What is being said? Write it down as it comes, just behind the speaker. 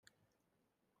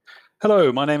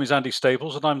Hello, my name is Andy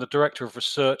Staples, and I'm the Director of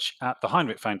Research at the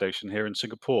Heinrich Foundation here in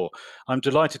Singapore. I'm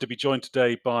delighted to be joined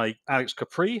today by Alex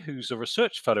Capri, who's a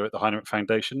Research Fellow at the Heinrich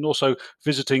Foundation, and also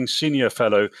visiting Senior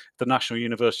Fellow at the National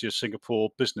University of Singapore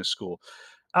Business School.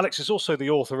 Alex is also the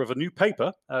author of a new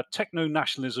paper, Techno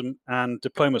Nationalism and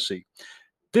Diplomacy.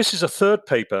 This is a third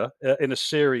paper in a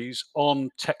series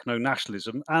on techno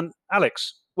nationalism. And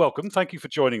Alex, welcome. Thank you for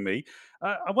joining me.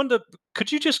 I wonder,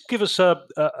 could you just give us or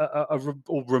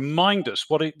remind us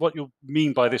what you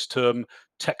mean by this term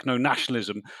techno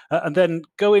nationalism, and then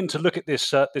go in to look at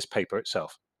this paper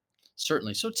itself?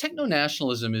 Certainly. So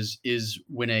techno-nationalism is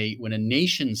when a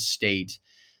nation state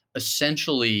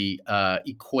essentially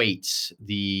equates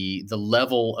the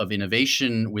level of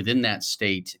innovation within that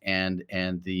state and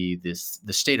the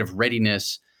state of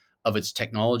readiness of its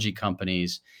technology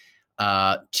companies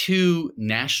to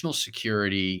national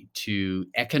security, to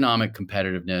economic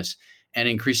competitiveness, and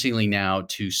increasingly now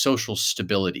to social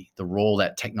stability, the role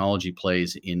that technology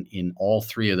plays in all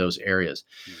three of those areas.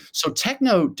 Mm. So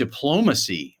techno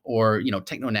diplomacy, or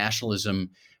techno nationalism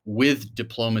with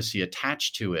diplomacy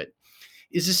attached to it,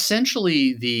 is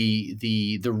essentially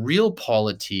the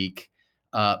realpolitik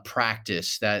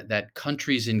practice that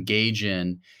countries engage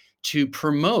in to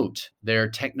promote their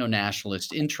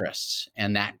techno-nationalist interests,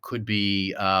 and that could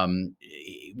be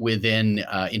within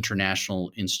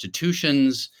international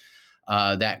institutions.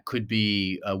 That could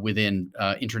be within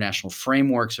international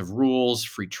frameworks of rules,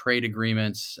 free trade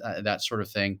agreements, that sort of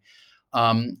thing.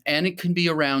 And it can be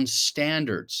around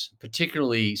standards,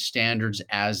 particularly standards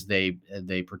as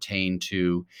they pertain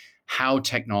to how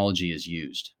technology is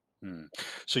used. Mm.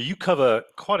 So you cover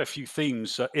quite a few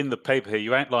themes in the paper here.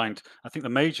 You outlined, I think, the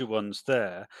major ones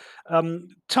there.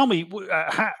 Tell me,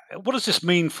 what does this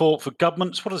mean for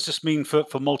governments? What does this mean for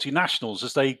multinationals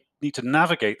as they need to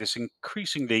navigate this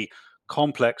increasingly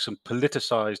complex and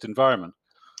politicized environment?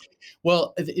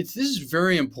 Well, this is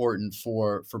very important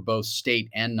for both state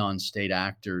and non-state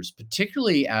actors,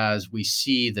 particularly as we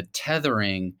see the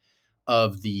tethering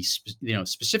of the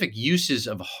specific uses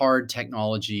of hard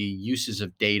technology, uses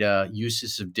of data,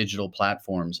 uses of digital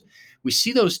platforms. We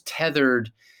see those tethered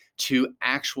to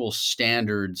actual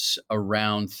standards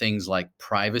around things like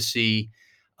privacy,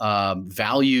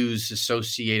 values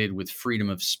associated with freedom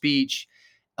of speech,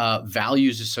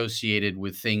 values associated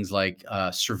with things like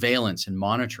surveillance and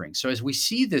monitoring. So as we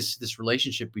see this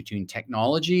relationship between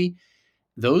technology,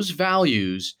 those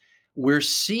values, we're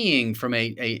seeing from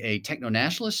a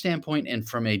techno-nationalist standpoint and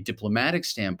from a diplomatic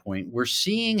standpoint, we're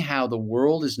seeing how the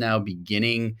world is now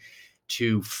beginning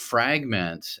to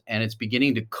fragment, and it's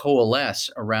beginning to coalesce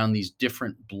around these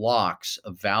different blocks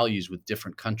of values with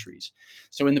different countries.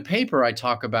 So in the paper, I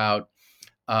talk about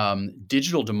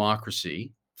digital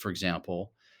democracy, for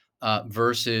example,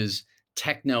 versus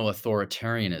techno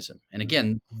authoritarianism. And Mm.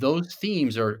 again, those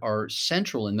themes are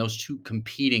central in those two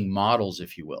competing models,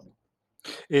 if you will.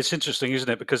 It's interesting,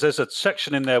 isn't it? Because there's a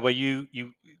section in there where you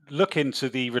look into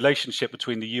the relationship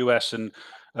between the US and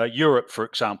Europe, for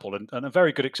example, and a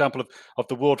very good example of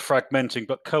the world fragmenting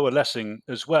but coalescing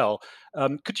as well.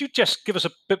 Could you just give us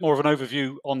a bit more of an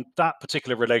overview on that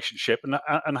particular relationship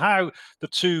and how the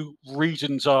two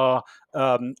regions are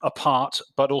apart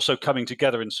but also coming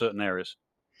together in certain areas?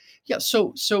 Yeah,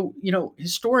 so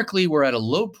historically, we're at a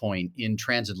low point in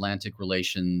transatlantic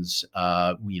relations.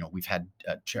 We've had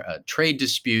trade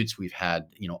disputes, we've had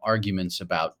arguments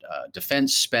about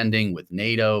defense spending with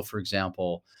NATO, for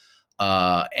example,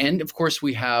 and of course,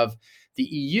 we have the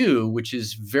EU, which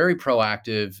is very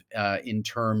proactive in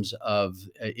terms of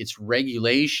its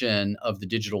regulation of the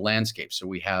digital landscape. So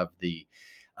we have the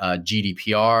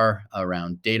GDPR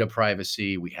around data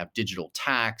privacy, we have digital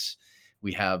tax,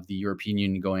 we have the European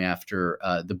Union going after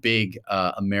the big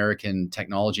American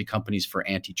technology companies for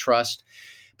antitrust.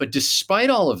 But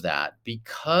despite all of that,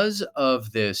 because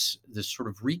of this sort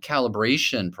of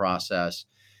recalibration process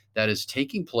that is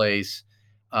taking place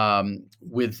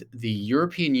with the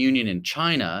European Union and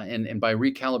China, and by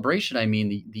recalibration, I mean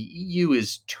the EU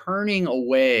is turning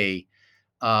away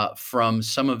from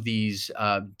some of these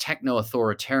techno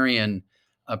authoritarian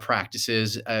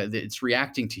practices. It's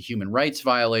reacting to human rights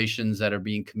violations that are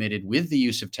being committed with the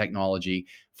use of technology.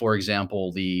 For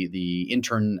example, the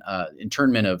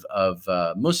internment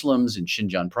of Muslims in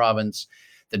Xinjiang province,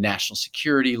 the national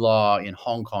security law in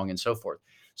Hong Kong, and so forth.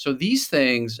 So these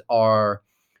things are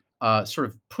sort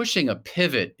of pushing a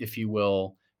pivot, if you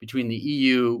will, between the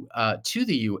EU to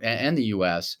the U and the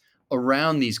US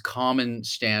around these common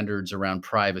standards around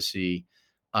privacy,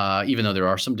 even though there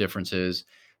are some differences,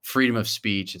 freedom of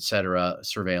speech, et cetera,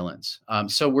 surveillance.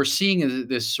 So we're seeing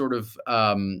this sort of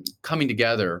coming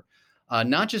together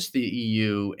not just the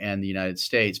EU and the United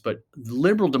States, but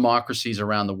liberal democracies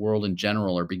around the world in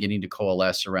general are beginning to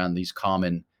coalesce around these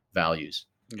common values.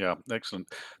 Yeah, excellent.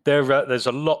 There's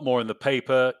a lot more in the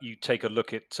paper. You take a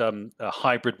look at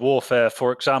hybrid warfare,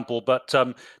 for example, but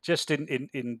just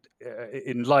in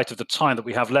light of the time that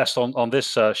we have left on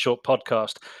this short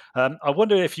podcast, I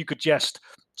wonder if you could just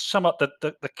sum up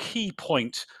the key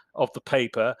point of the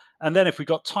paper, and then if we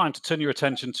got time to turn your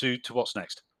attention to what's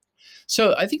next.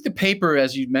 So I think the paper,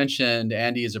 as you mentioned,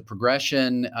 Andy, is a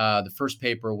progression. The first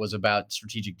paper was about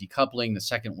strategic decoupling. The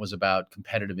second was about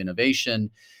competitive innovation.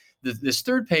 This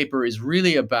third paper is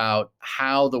really about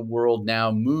how the world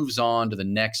now moves on to the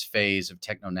next phase of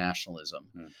techno-nationalism.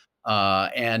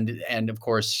 Mm. And of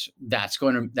course, that's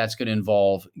going to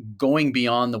involve going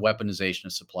beyond the weaponization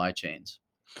of supply chains.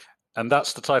 And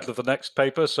that's the title of the next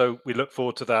paper. So we look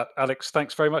forward to that. Alex,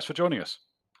 thanks very much for joining us.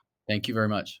 Thank you very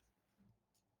much.